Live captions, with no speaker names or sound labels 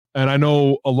And I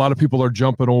know a lot of people are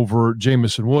jumping over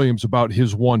Jameson Williams about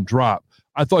his one drop.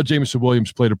 I thought Jameson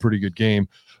Williams played a pretty good game.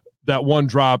 That one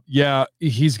drop, yeah,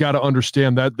 he's got to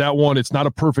understand that one, it's not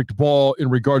a perfect ball in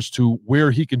regards to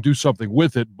where he can do something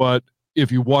with it. But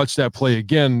if you watch that play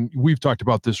again, we've talked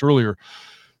about this earlier,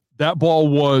 that ball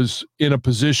was in a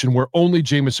position where only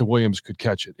Jameson Williams could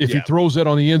catch it. If he throws it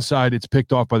on the inside, it's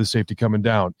picked off by the safety coming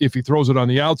down. If he throws it on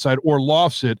the outside or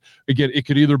lofts it, again, it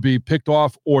could either be picked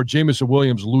off or Jameson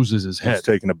Williams loses his head. He's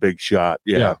taking a big shot.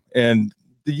 Yeah. And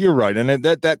you're right. And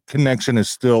that connection is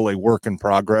still a work in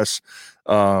progress.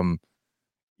 I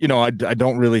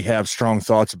don't really have strong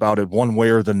thoughts about it one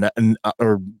way or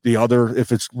the other,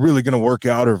 if it's really going to work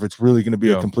out or if it's really going to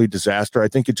be a complete disaster. I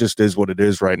think it just is what it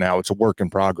is right now. It's a work in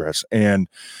progress. And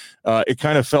it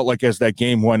kind of felt like as that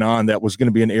game went on, that was going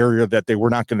to be an area that they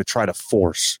were not going to try to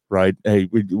force, right? Hey,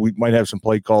 we might have some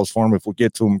play calls for them. If we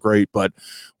get to them, great, but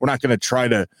we're not going to try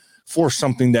to force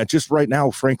something that just right now,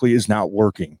 frankly, is not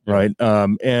working, right?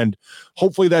 And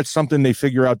hopefully that's something they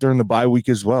figure out during the bye week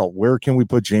as well. Where can we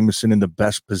put Jameson in the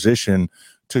best position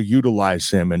to utilize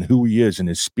him and who he is and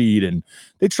his speed? And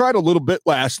they tried a little bit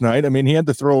last night. I mean, he had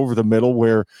to throw over the middle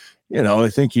where, I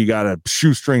think he got a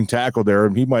shoestring tackle there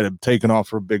and he might have taken off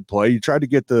for a big play. He tried to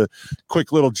get the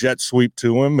quick little jet sweep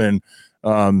to him,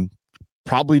 and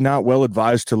probably not well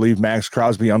advised to leave Max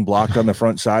Crosby unblocked on the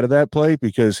front side of that play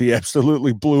because he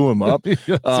absolutely blew him up.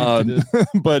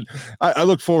 But I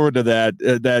look forward to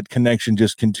that connection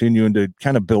just continuing to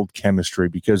kind of build chemistry,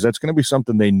 because that's going to be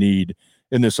something they need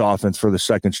in this offense for the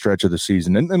second stretch of the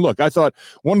season. And look, I thought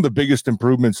one of the biggest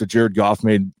improvements that Jared Goff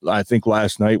made, I think,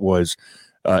 last night was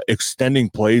extending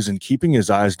plays and keeping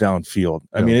his eyes downfield.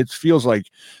 I mean, it feels like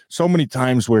so many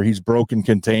times where he's broken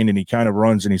contained and he kind of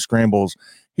runs and he scrambles,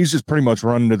 he's just pretty much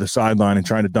running to the sideline and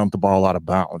trying to dump the ball out of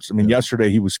bounds. I mean,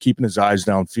 yesterday he was keeping his eyes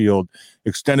downfield,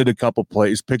 extended a couple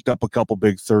plays, picked up a couple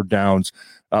big third downs,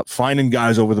 finding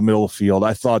guys over the middle of the field.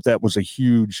 I thought that was a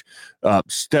huge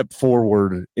step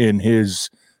forward in his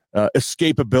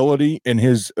escapability and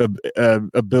his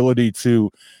ability to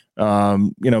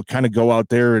kind of go out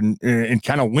there and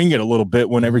kind of wing it a little bit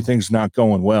when everything's not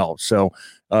going well. So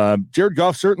Jared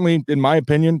Goff certainly, in my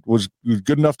opinion, was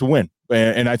good enough to win.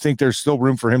 And I think there's still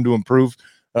room for him to improve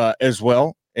as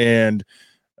well. And,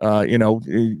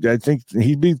 I think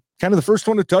he'd be kind of the first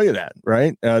one to tell you that,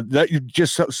 right? That you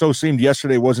just so seemed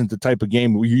yesterday wasn't the type of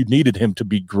game where you needed him to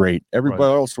be great. Everybody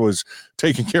else was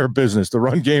taking care of business. The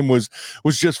run game was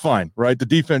just fine, right? The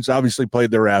defense obviously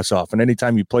played their ass off. And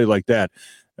anytime you play like that,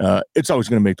 it's always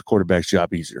going to make the quarterback's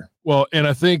job easier. Well, and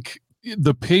I think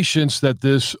the patience that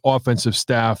this offensive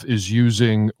staff is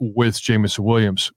using with Jameson Williams,